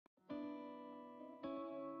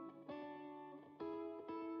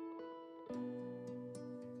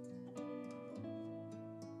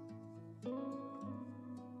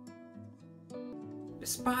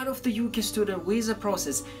As part of the UK student visa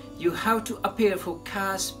process, you have to appear for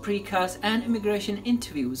CAS, pre-CAS and immigration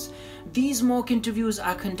interviews. These mock interviews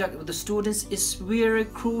are conducted with the students is very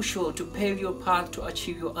crucial to pave your path to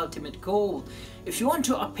achieve your ultimate goal. If you want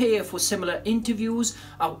to appear for similar interviews,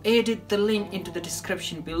 I've added the link into the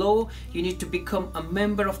description below. You need to become a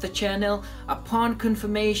member of the channel. Upon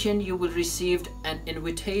confirmation, you will receive an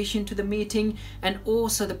invitation to the meeting and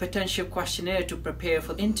also the potential questionnaire to prepare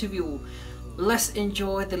for the interview. Let's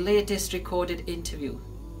enjoy the latest recorded interview.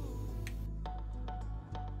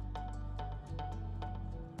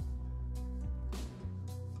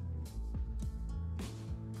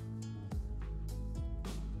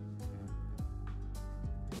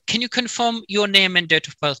 Can you confirm your name and date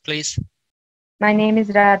of birth, please? My name is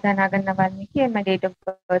Radha Naganna Valmiki and my date of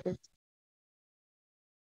birth is...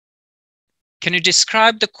 Can you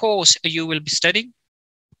describe the course you will be studying?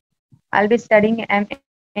 I'll be studying MA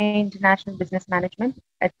International Business Management.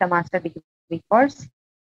 It's a master degree course,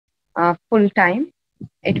 full time.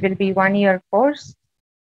 It will be 1 year course.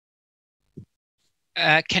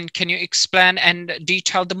 Can you explain and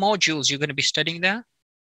detail the modules you're going to be studying there?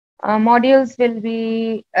 Modules will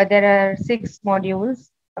be, there are 6 modules,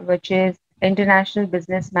 which is International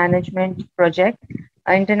Business Management Project,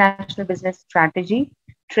 International Business Strategy,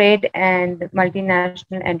 Trade and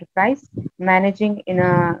Multinational Enterprise, Managing in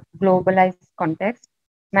a Globalized Context,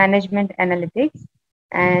 Management Analytics,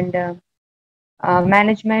 and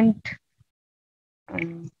Management.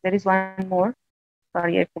 There is one more.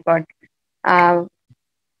 Sorry, I forgot.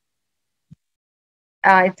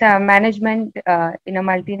 It's a management in a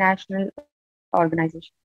multinational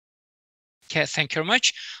organization. Okay, thank you very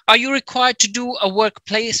much. Are you required to do a work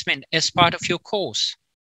placement as part of your course?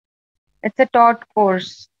 It's a taught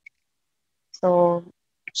course. So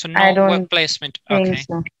no work placement. Okay.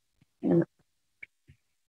 So. No.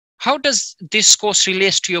 How does this course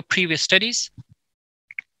relate to your previous studies?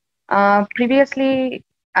 Previously,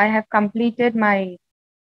 I have completed my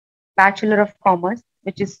Bachelor of Commerce,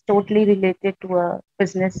 which is totally related to a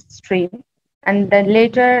business stream. And then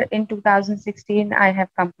later in 2016, I have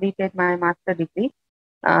completed my master degree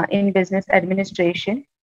in business administration.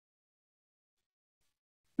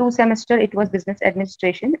 2 semester it was business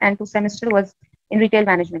administration and 2 semester was in retail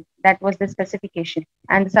management. That was the specification.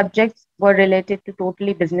 And the subjects were related to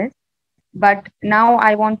totally business. But now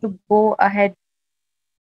I want to go ahead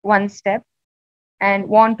one step and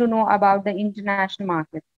want to know about the international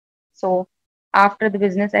market. So after the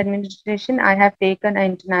business administration, I have taken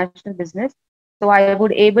an international business. So I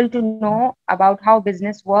would able to know about how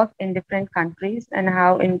business work in different countries and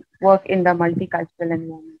how work in the multicultural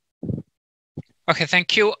environment. Okay,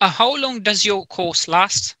 thank you. How long does your course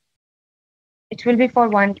last? It will be for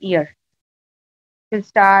 1 year. It will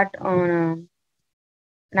start on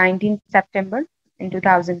 19th September in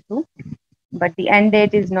 2002, but the end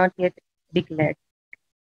date is not yet declared.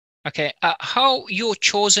 Okay, how your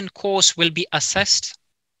chosen course will be assessed?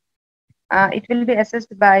 It will be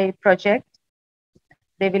assessed by project.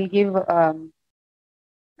 They will give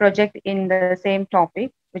project in the same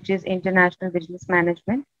topic, which is international business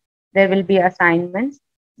management. There will be assignments.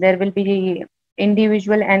 There will be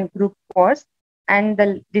individual and group course and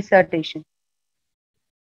the dissertation.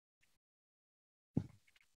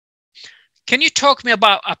 Can you talk me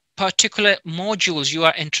about a particular modules you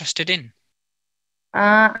are interested in?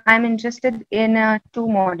 I'm interested in 2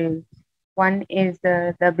 modules. One is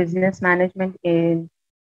the business management in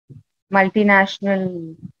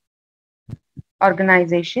multinational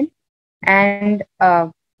organization and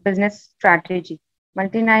business strategy.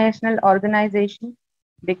 Multinational organization,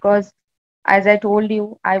 because as I told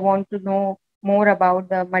you, I want to know more about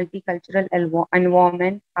the multicultural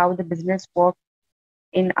environment, how the business works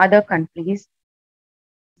in other countries,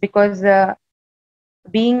 because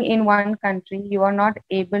being in one country, you are not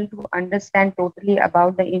able to understand totally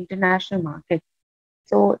about the international market.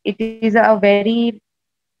 So it is a very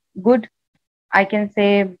good, I can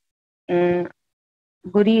say,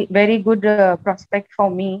 very good prospect for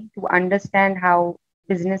me to understand how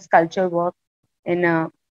business culture works in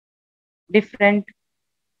different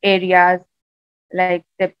areas, like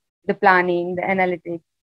the planning, the analytics.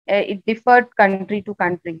 It differed country to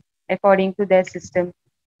country according to their system.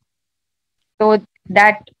 So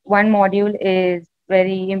that one module is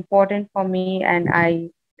very important for me, and I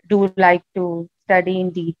do like to study in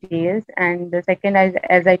details. And the second,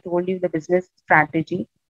 as I told you, the business strategy.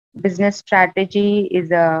 Business strategy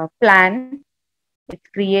is a plan. It's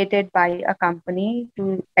created by a company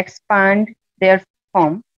to expand their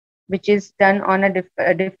firm, which is done on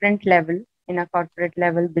a different level, in a corporate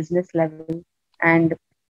level, business level, and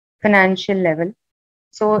financial level.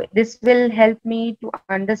 So this will help me to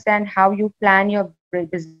understand how you plan your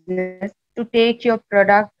business to take your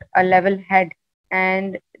product a level ahead.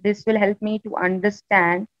 And this will help me to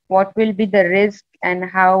understand what will be the risk and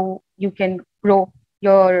how you can grow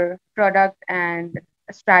your product and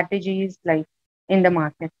strategies like in the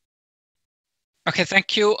market. Okay,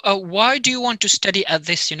 thank you. Why do you want to study at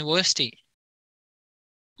this university?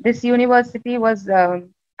 This university was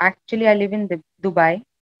actually, I live in Dubai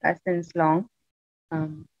since long.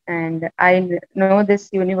 And know this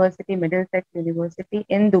university, Middlesex University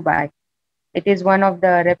in Dubai. It is one of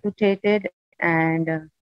the reputed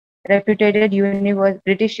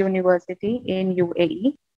British university in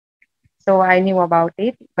UAE. So I knew about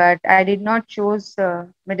it, but I did not choose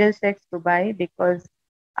Middlesex Dubai because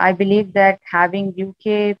I believe that having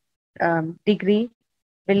UK degree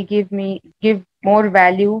will give more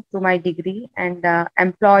value to my degree, and the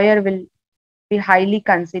employer will be highly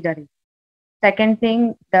considering. Second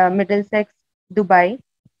thing, the Middlesex Dubai,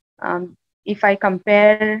 um, if I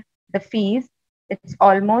compare the fees, it's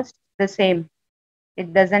almost the same.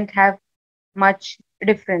 It doesn't have much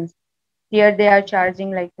difference. Here they are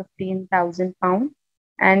charging like £15,000,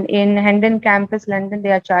 and in Hendon campus, London,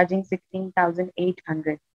 they are charging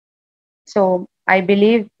 16,800. So I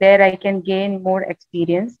believe there I can gain more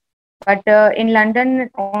experience. But in London,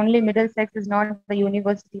 only Middlesex is not the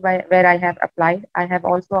university where I have applied. I have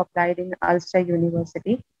also applied in Ulster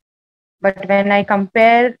University. But when I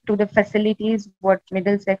compare to the facilities what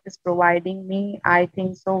Middlesex is providing me, I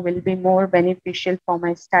think so will be more beneficial for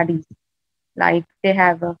my studies. Like they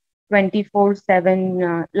have a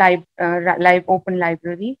 24/7 live open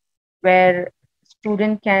library where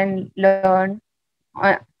student can learn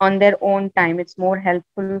on their own time. It's more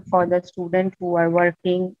helpful for the student who are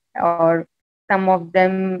working, or some of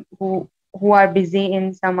them who are busy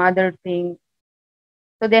in some other thing.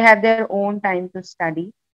 So they have their own time to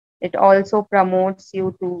study. It also promotes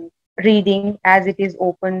you to reading as it is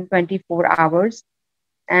open 24 hours.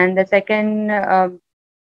 And the second, um,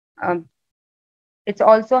 it's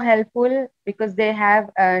also helpful because they have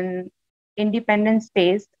an independent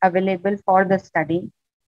space available for the study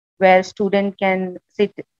where student can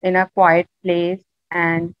sit in a quiet place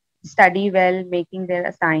and study well, making their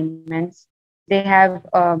assignments. They have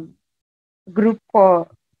group uh,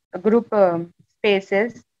 group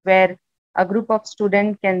spaces where a group of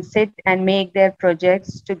students can sit and make their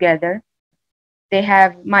projects together. They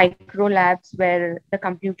have micro labs where the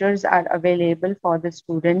computers are available for the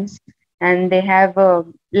students, and they have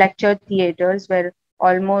lecture theaters where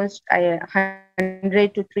almost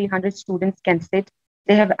 100 to 300 students can sit.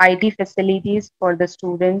 They have IT facilities for the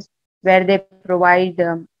students where they provide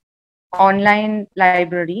online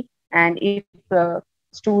library, and if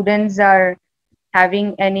students are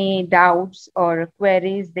having any doubts or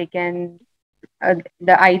queries, they can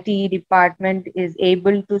the IT department is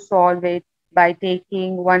able to solve it by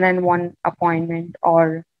taking one-on-one appointment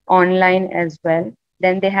or online as well.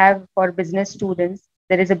 Then they have for business students,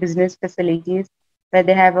 there is a business facilities where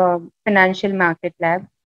they have a financial market lab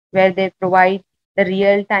where they provide the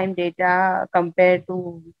real-time data compared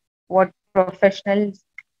to what professionals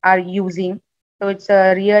are using. So it's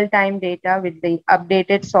a real-time data with the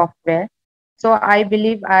updated software. So I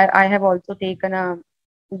believe I have also taken a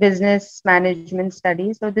business management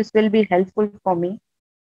study. So this will be helpful for me.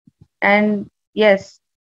 And yes,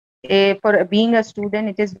 for being a student,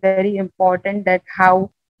 it is very important that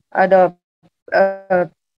how the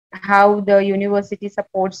university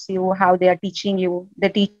supports you, how they are teaching you. The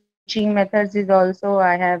teaching methods is also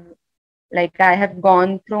I have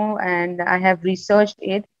gone through and I have researched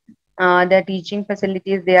it. The teaching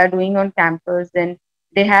facilities they are doing on campus. Then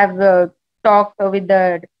they have talked with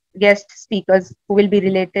the guest speakers who will be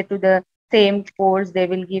related to the same course. They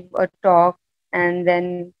will give a talk, and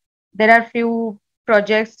then there are few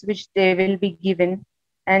projects which they will be given,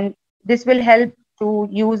 and this will help to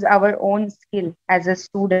use our own skill as a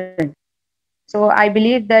student. So I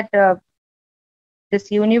believe that this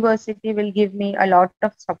university will give me a lot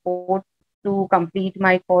of support to complete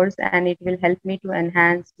my course, and it will help me to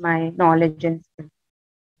enhance my knowledge and skill.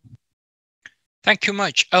 Thank you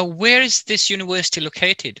much. Where is this university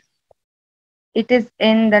located? It is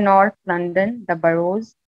in the North London, the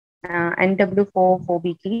boroughs, NW4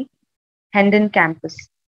 4BT, Hendon campus.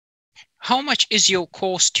 How much is your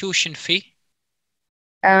course tuition fee?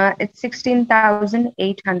 It's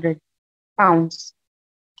 £16,800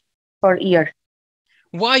 per year.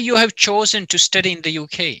 Why you have chosen to study in the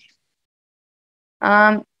UK?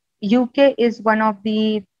 UK is one of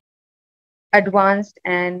the advanced,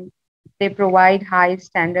 and they provide high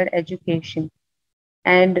standard education.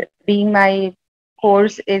 And being my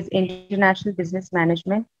course is International Business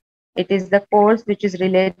Management. It is the course which is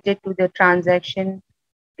related to the transaction,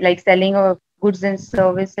 like selling of goods and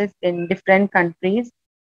services in different countries.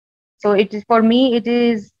 So it is, for me, it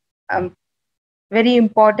is very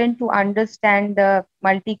important to understand the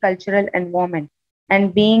multicultural environment.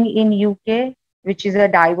 And being in UK, which is a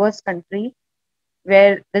diverse country,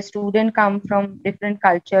 where the student come from different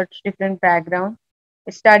cultures, different background,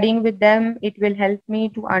 studying with them, it will help me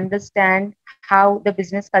to understand how the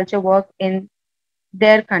business culture work in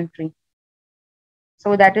their country.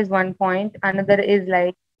 So that is one point. Another is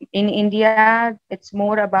like in India, it's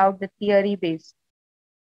more about the theory based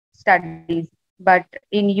studies, but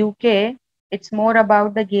in UK, it's more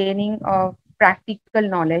about the gaining of practical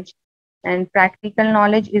knowledge. And practical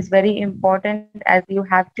knowledge is very important, as you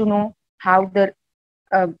have to know how the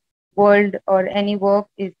uh, world or any work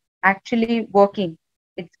is actually working.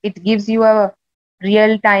 It gives you a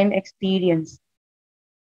real time experience.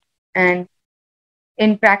 And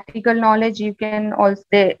in practical knowledge, you can also,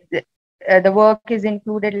 the work is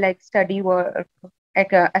included like study work,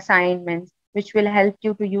 like assignments, which will help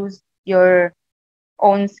you to use your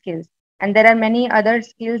own skills. And there are many other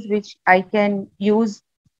skills which I can use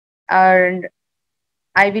and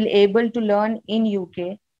I will able to learn in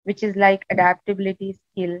UK, which is like adaptability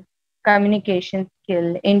skill, communication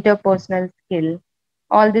skill, interpersonal skill.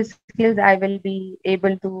 All these skills I will be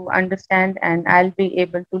able to understand and I'll be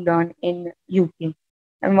able to learn in UK.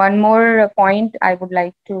 And one more point I would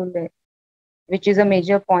like to, which is a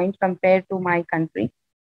major point compared to my country.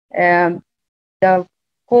 Um, the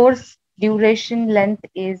course duration length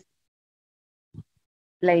is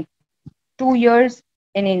like 2 years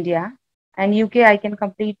in India, and UK I can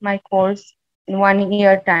complete my course in 1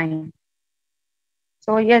 year time.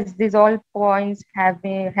 So yes, these all points has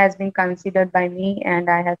been considered by me, and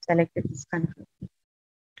I have selected this country.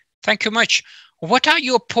 Thank you much. What are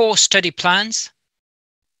your post-study plans?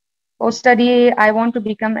 Post study, I want to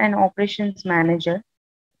become an operations manager.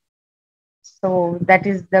 So that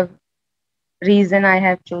is the reason I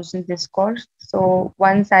have chosen this course. So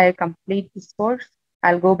once I complete this course,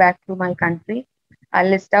 I'll go back to my country. I'll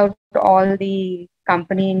list out all the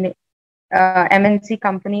MNC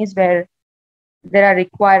companies where there are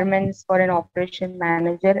requirements for an operation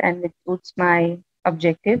manager and it suits my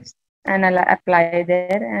objectives, and I'll apply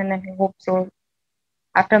there, and I hope so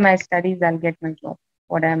after my studies I'll get my job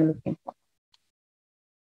what I'm looking for.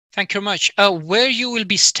 Thank you very much. Where you will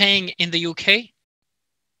be staying in the UK?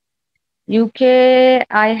 UK,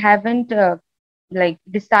 I haven't like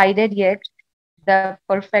decided yet the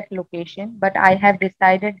perfect location, but I have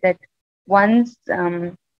decided that once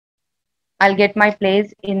I'll get my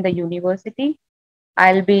place in the university,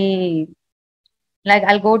 I'll be like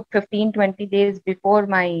I'll go 15 20 days before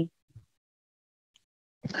my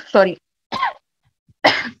sorry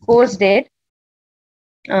course date,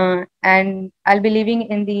 and I'll be living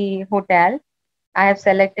in the hotel. I have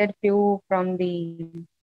selected few from the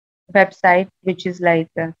website, which is like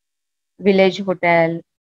Village Hotel,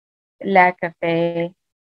 La Cafe,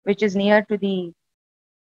 which is near to the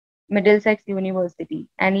Middlesex University.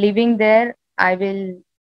 And living there, I will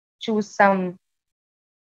choose some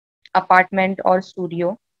apartment or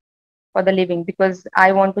studio for the living, because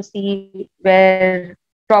I want to see where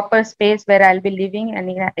proper space where I'll be living, and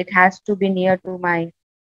it has to be near to my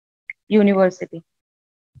university.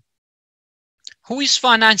 Who is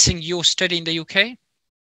financing your study in the UK?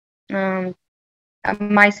 Um,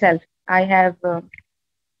 Myself, I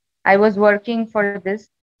was working for this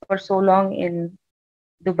for so long in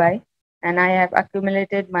Dubai, and I have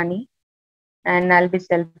accumulated money, and I'll be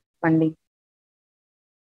self-funding.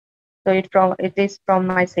 So it is from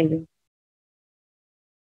my savings.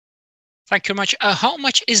 Thank you very much. How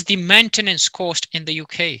much is the maintenance cost in the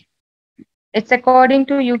UK? It's according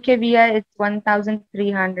to UKVI, it's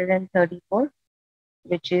 1,334,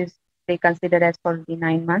 which is they consider as for the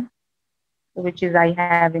 9 months, which is I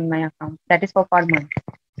have in my account. That is for per month,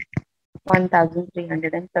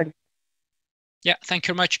 1,330. Yeah, thank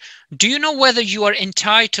you very much. Do you know whether you are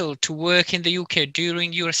entitled to work in the UK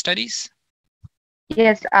during your studies?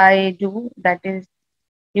 Yes, I do. That is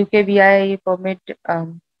UKVI permit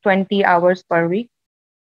 20 hours per week,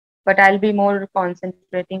 but I'll be more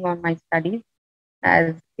concentrating on my studies,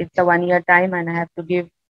 as it's a 1 year time and I have to give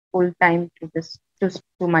full time to this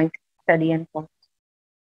to my study and course.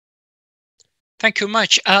 Thank you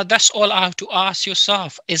much. That's all I have to ask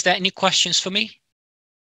yourself. Is there any questions for me?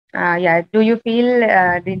 Yeah. Do you feel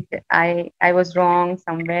did I was wrong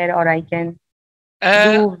somewhere, or I can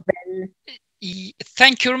Uh, do well?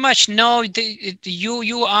 Thank you very much. No,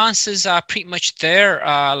 your answers are pretty much there.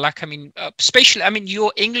 Like, I mean, especially, I mean,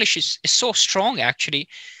 your English is so strong actually,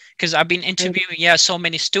 because I've been interviewing, yeah, so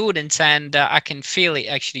many students, and I can feel it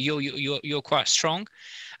actually. You're quite strong.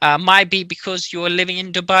 Might be because you're living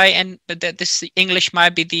in Dubai, and that this English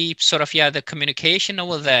might be the sort of, yeah, the communication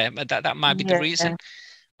over there. But that might be the Yeah. reason.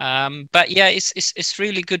 But yeah, it's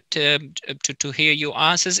really good to hear your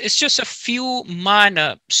answers. It's just a few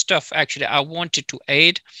minor stuff actually I wanted to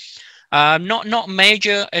add. Not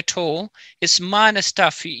major at all. It's minor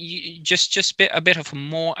stuff. Just a bit of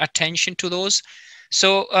more attention to those.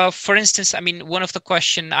 So, for instance, I mean, one of the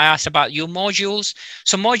question I asked about your modules.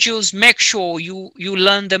 So modules, make sure you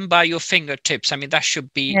learn them by your fingertips. I mean, that should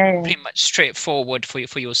be Yeah. pretty much straightforward for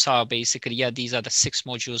yourself, basically. Yeah, these are the 6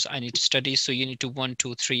 modules I need to study. So you need to 1,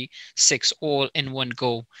 2, 3, 6 all in one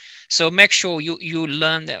go. So make sure you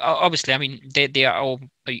learn that. Obviously, I mean, they are all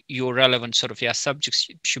your relevant sort of, yeah, subjects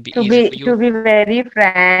should be easy for you. To be very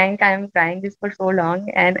frank, I'm trying this for so long,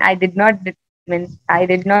 and I did not means I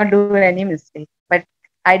did not do any mistake. But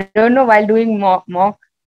I don't know, while doing mock,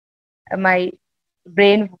 my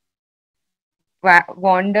brain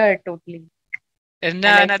wandered totally, and No,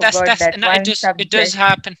 I no, forgot that's that no. one It does subject.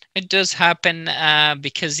 happen. It does happen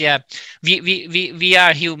because yeah, we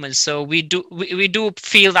are humans, so we do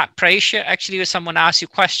feel that pressure. Actually, if someone asks you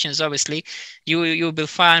questions, obviously, you'll be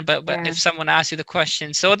fine. But Yeah, if someone asks you the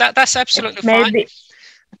question, so that's it's absolutely fine.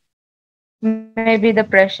 maybe the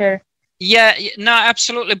pressure. Yeah, no,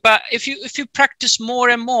 absolutely. But if you practice more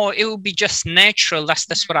and more, it will be just natural.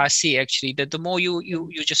 That's what I see actually. That the more you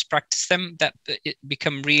just practice them, that it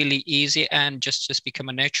become really easy and just become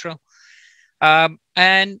a natural.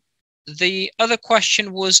 And the other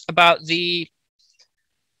question was about the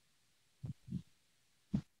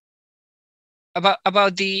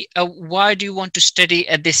why do you want to study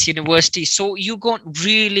at this university? So you got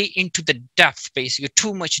really into the depth, basically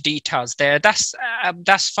too much details there. That's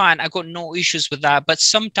fine. I got no issues with that. But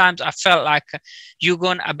sometimes I felt like you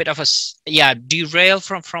gone a bit of a yeah, derail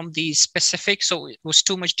from the specifics. So it was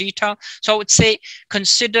too much detail. So I would say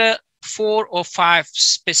consider 4 or 5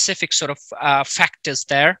 specific sort of factors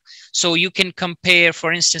there, so you can compare.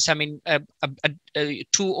 For instance, I mean,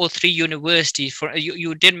 2 or 3 universities. For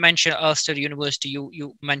you did mention Ulster University.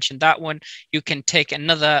 You mentioned that one. You can take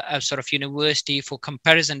another sort of university for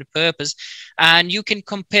comparison purpose, and you can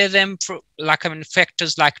compare them for, like, I mean,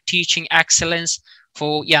 factors like teaching excellence.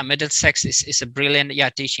 For, yeah, Middlesex is a brilliant, yeah,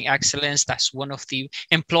 teaching excellence. That's one of the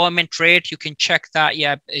employment rate. You can check that,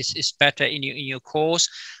 yeah, is better in your course.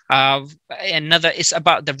 Another is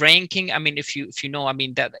about the ranking. I mean, if you know, I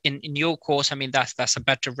mean, that in your course, I mean, that's a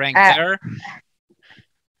better rank Uh, there.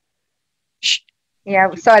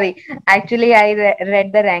 yeah, sorry. Actually, I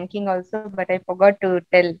read the ranking also, but I forgot to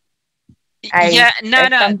tell. I Yeah, no,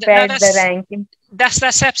 compared the ranking.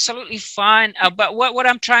 that's absolutely fine. But what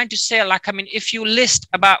I'm trying to say, like, I mean, if you list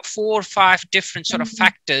about 4 or 5 different sort of Mhm.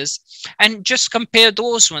 factors and just compare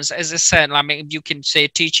those ones, as I said, I mean, you can say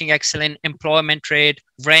teaching excellence, employment rate,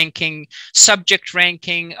 ranking, subject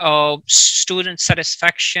ranking, student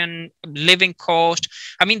satisfaction, living cost.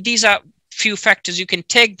 I mean, these are few factors. You can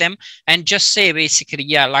take them and just say basically,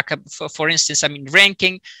 yeah, like for instance, I mean,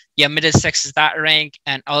 ranking, yeah, Middlesex is that rank,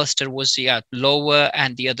 and Ulster was, yeah, lower,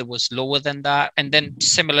 and the other was lower than that. And then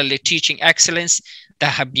similarly, teaching excellence,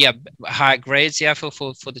 that have, yeah, high grades, yeah, for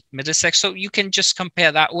the Middlesex. So you can just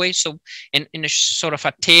compare that way. So in a sort of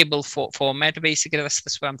a table format, basically,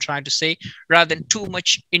 that's what I'm trying to say, rather than too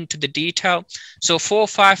much into the detail. So 4 or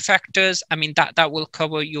 5 factors, I mean, that will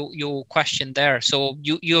cover your question there. So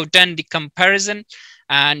you've done the comparison,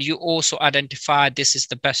 and you also identify this is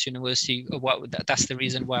the best university. That's the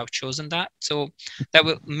reason why I've chosen that. So that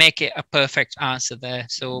will make it a perfect answer there.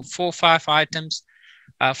 So 4 or 5 items,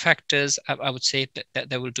 factors, I would say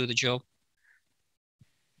that will do the job.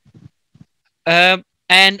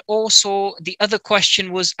 And also the other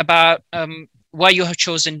question was about why you have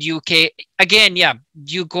chosen the UK. Again, yeah,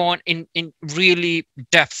 you gone in really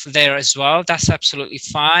depth there as well. That's absolutely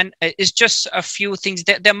fine. It's just a few things.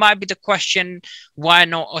 There might be the question, why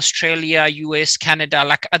not Australia, US, Canada,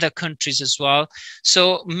 like other countries as well?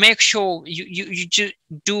 So make sure you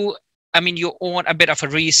do, I mean, you own a bit of a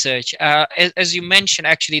research. As you mentioned,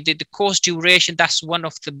 actually, the course duration, that's one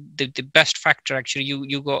of the best factor. Actually,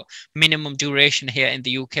 you got minimum duration here in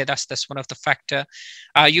the UK. That's one of the factor.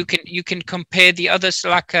 You can compare the others,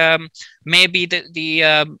 like maybe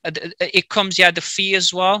it comes, yeah, the fee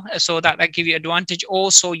as well, so that give you advantage.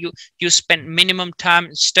 Also, you spend minimum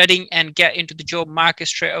time studying and get into the job market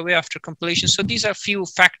straight away after completion. So these are few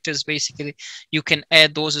factors basically, you can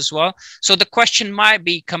add those as well. So the question might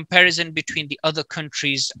be comparison between the other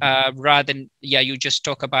countries, rather than, yeah, you just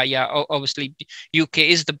talk about, yeah, obviously UK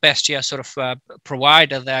is the best, yeah, sort of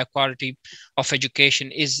provider there, quality of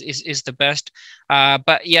education is the best.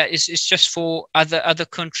 But yeah, it's just for other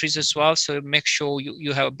countries as well. So make sure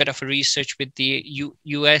you have a bit of a research with the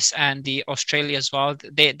US and the Australia as well.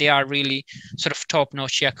 They are really sort of top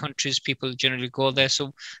notch, yeah, countries. People generally go there.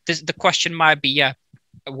 So the question might be, yeah,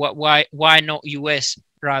 why not US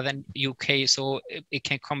rather than UK? So it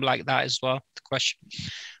can come like that as well, the question.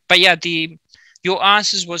 But yeah, your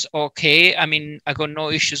answers was okay. I mean, I got no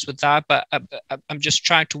issues with that, but I'm just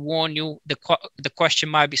trying to warn you, the question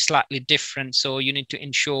might be slightly different, so you need to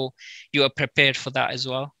ensure you are prepared for that as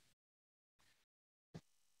well.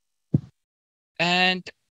 And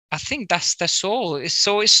I think that's all.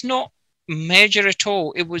 So it's not major at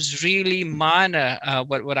all. It was really minor,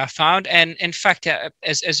 what I found. And in fact,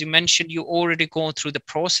 as you mentioned, you already gone through the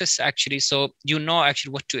process actually, so you know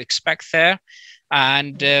actually what to expect there.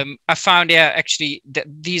 And I found, yeah, actually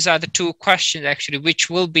these are the two questions actually, which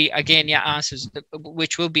will be again, yeah, answers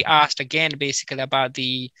which will be asked again basically about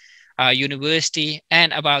the university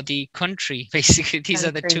and about the country. Basically, these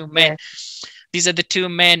are the two main. Yes. These are the two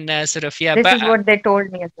main sort of, yeah. This is what they told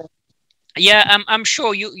me as well. Yeah, I'm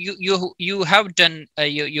sure you have done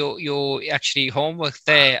your actually homework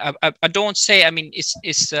there. I don't say, I mean,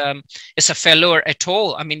 it's a failure at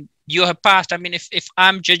all. I mean, you have passed. I mean, if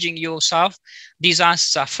I'm judging yourself, these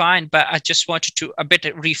answers are fine, but I just wanted to a bit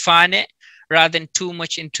refine it rather than too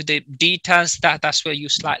much into the details. That's where you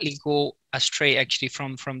slightly go astray actually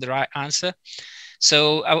from the right answer.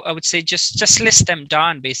 So I would say just list them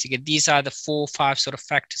down basically. These are the 4 or 5 sort of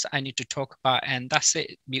factors I need to talk about, and that's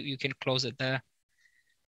it. You can close it there.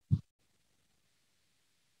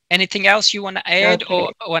 Anything else you want to add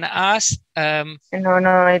or want to ask?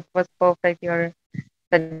 No, it was perfect. Your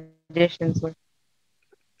suggestions were.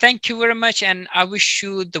 Thank you very much, and I wish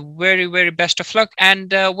you the very, very best of luck.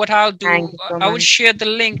 And what I'll do, I will share the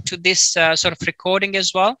link to this sort of recording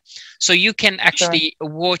as well, so you can actually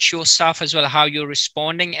watch yourself as well how you're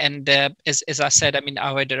responding. And as I said, I mean,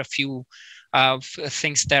 I added a few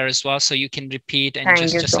things there as well, so you can repeat and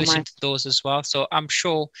just listen to those as well. So I'm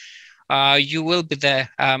sure you will be there,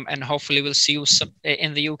 and hopefully we'll see you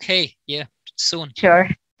in the UK, yeah, soon. Sure.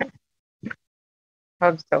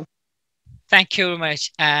 Hope so. Thank you very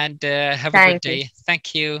much, and have a good day.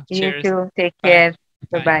 Thank you. You too. Take care.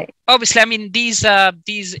 Bye-bye. Obviously, I mean, these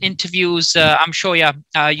interviews, I'm sure, yeah,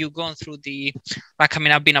 you've gone through like, I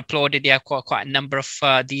mean, I've been uploaded, yeah, quite a number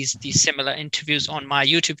of these similar interviews on my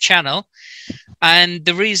YouTube channel. And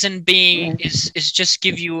the reason being is just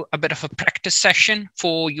give you a bit of a practice session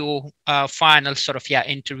for your final sort of, yeah,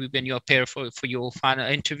 interview when you appear for your final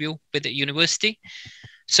interview with the university.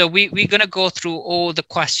 So we're going to go through all the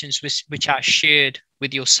questions which I shared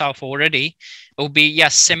with yourself already. It will be,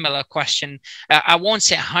 yes, similar question. I won't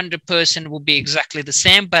say 100% will be exactly the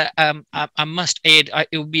same, but I must add,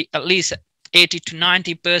 it will be at least 80 to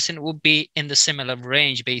 90% will be in the similar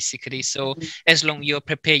range, basically. So as long as you're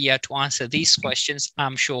prepared to answer these questions,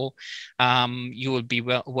 I'm sure you will be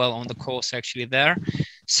well on the course actually there.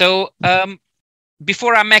 So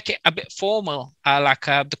before I make it a bit formal, like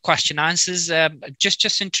the question answers,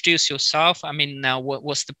 just introduce yourself. I mean,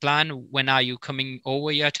 what's the plan? When are you coming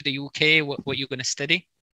over here to the UK? What you're going to study?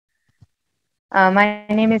 My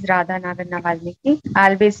name is Radha Nagarna Valmiki.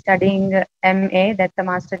 I'll be studying MA, that's a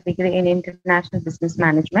master's degree in International Business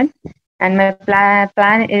Management. And my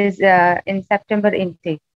plan is in September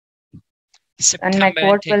intake. And my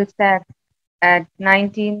course will start at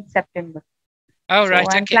 19 September. Oh, right.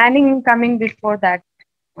 So I'm planning coming before that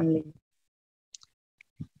only.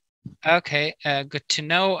 Okay, good to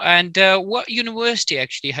know. And what university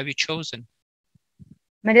actually have you chosen?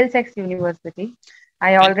 Middlesex University.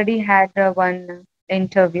 I already had one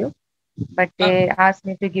interview, but they asked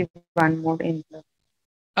me to give one more interview.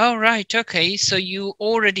 Oh, right. Okay. So you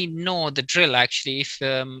already know the drill actually, if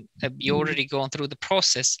you already gone through the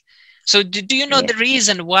process. So do you know the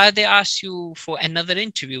reason why they asked you for another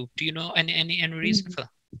interview? Do you know any reason for that?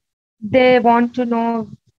 They want to know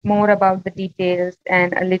more about the details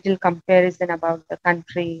and a little comparison about the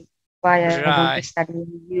country, why I want to study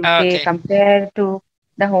in the UK compared to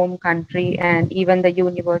the home country and even the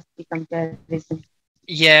university comparison.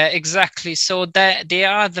 Yeah, exactly. So that they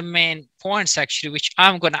are the main points actually, which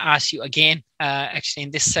I'm going to ask you again, actually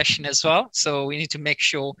in this session as well. So we need to make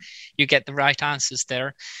sure you get the right answers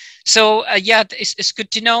there. So yeah, it's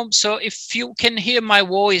good to know. So if you can hear my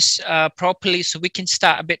voice properly, so we can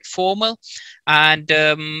start a bit formal and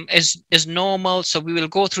as normal. So we will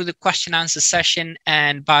go through the question answer session,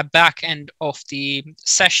 and by back end of the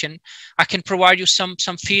session, I can provide you some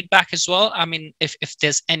feedback as well. I mean, if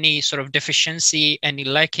there's any sort of deficiency, any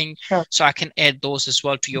lacking, Sure. so I can add those as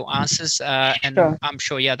well to your answers. And Sure. I'm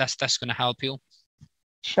sure, yeah, that's going to help you.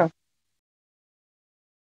 Sure.